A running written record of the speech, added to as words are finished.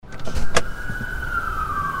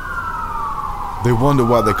They wonder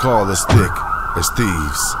why they call us Thick As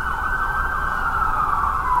Thieves.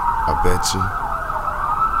 I bet you.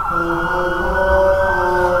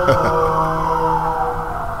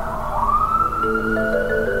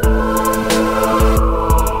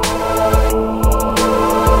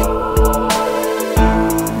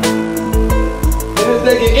 This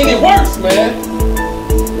day get any worse, man.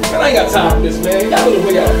 Man, I ain't got time for this, man. Y'all know the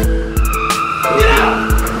way out. Get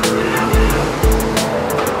out!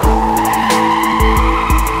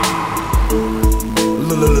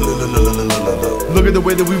 Look at the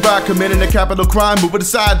way that we ride, committing a capital crime. Moving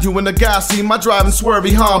aside, you and the guy see my driving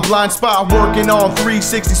swervy, blind spot, working on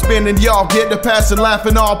 360 spinning. Y'all get the pass and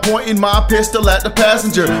laughing, all pointing my pistol at the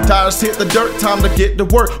passenger. Tires hit the dirt, time to get to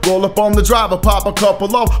work. Roll up on the driver, pop a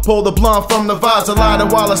couple off, pull the blunt from the visor, light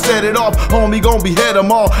it while I set it off. Homie gon' behead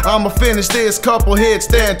them all. I'ma finish this, couple hits,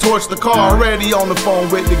 stand torch the car. Already on the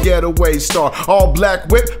phone with the getaway star. All black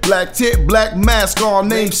whip, black tip, black mask on,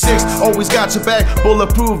 name 6. Always got your back,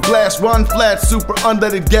 bulletproof glass, run flat, super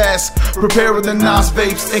unleaded gas. Preparing the Nas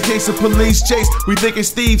vapes in case of police chase. We thinking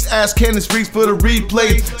Steve's ask Kennis Reaves for the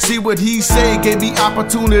replay. See what he say, gave me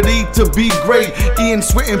opportunity to be great. Ian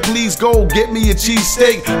Swinton, please go get me a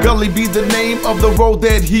cheesesteak. Gully be the name of the role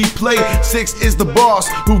that he played. 6 is the boss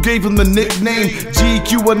who gave him the nickname.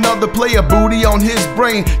 GQ another player, booty on his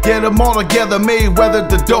brain. Get them all together, Mayweather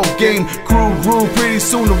the dope game. Crew grew, pretty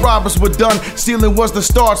soon the robbers were done. Stealing was the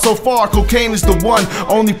start, so far cocaine is the one.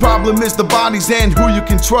 Only problem is the bodies and who you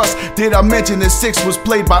can trust. Did I mention that 6 was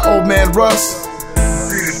played by Ol'manrus?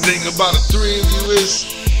 The thing about the three of you is,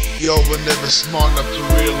 y'all were never smart enough to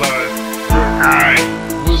realize I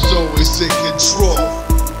was always in control.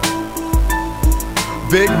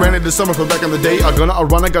 Vic ran into summer from back in the day. A gunner, a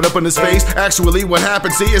runner got up in his face. Actually, what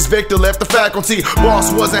happened, see, is Victor left the faculty.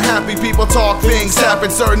 Boss wasn't happy, people talk, things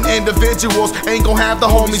happen. Certain individuals ain't gon' have the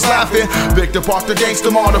homies laughing. Victor parked the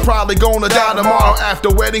gangster martyr, probably gonna die tomorrow.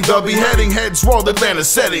 After wedding, the beheading, heads roll, Atlanta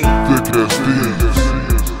setting. Thick as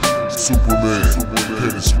thieves, Superman,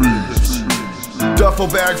 Kennis Reaves. Duffel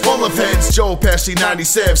bag full of heads, Joe Pesci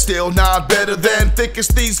 97. Still not better than Thick As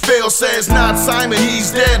Thieves. Phil says not Simon,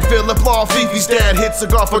 he's dead. Philip Law, Fifi's dad hits a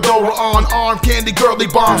fedora on arm. Candy girly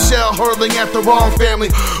bombshell hurling at the wrong family.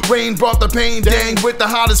 Rain brought the pain, dang with the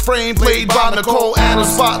hottest frame. Played by Nicole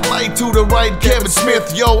Adams. Spotlight to the right, Kevin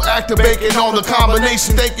Smith. Yo, activating on the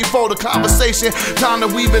combination. Thank you for the conversation. Time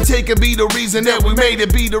that we've been taking be the reason that we made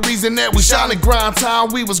it. Be the reason that we shining. Grind time,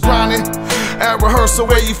 we was grinding. At rehearsal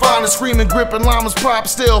where you find it, screaming, gripping llamas, prop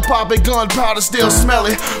still popping, gunpowder still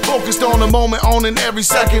smelling. Focused on the moment, owning every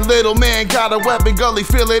second. Little man got a weapon, gully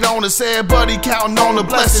feel it on his head, buddy counting on the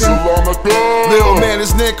blessing. Little man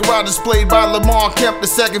is Nicaragua, displayed by Lamar, kept the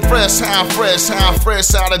second fresh, how fresh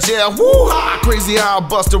out of jail. Woo-ha! Crazy how I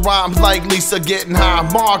bust a rhyme like Lisa getting high.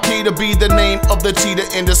 Marquis to be the name of the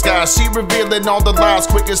cheetah in the sky. She revealing all the lies,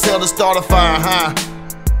 quick as hell to start a fire, huh?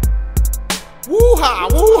 Woo-ha,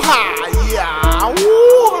 woo-ha, yeah,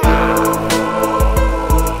 woo-ha.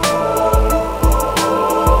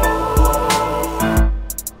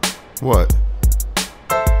 What?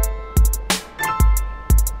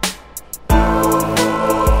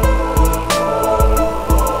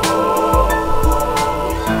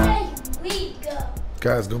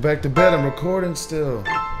 Guys, go back to bed. I'm recording still.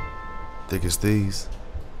 Thick As Thieves.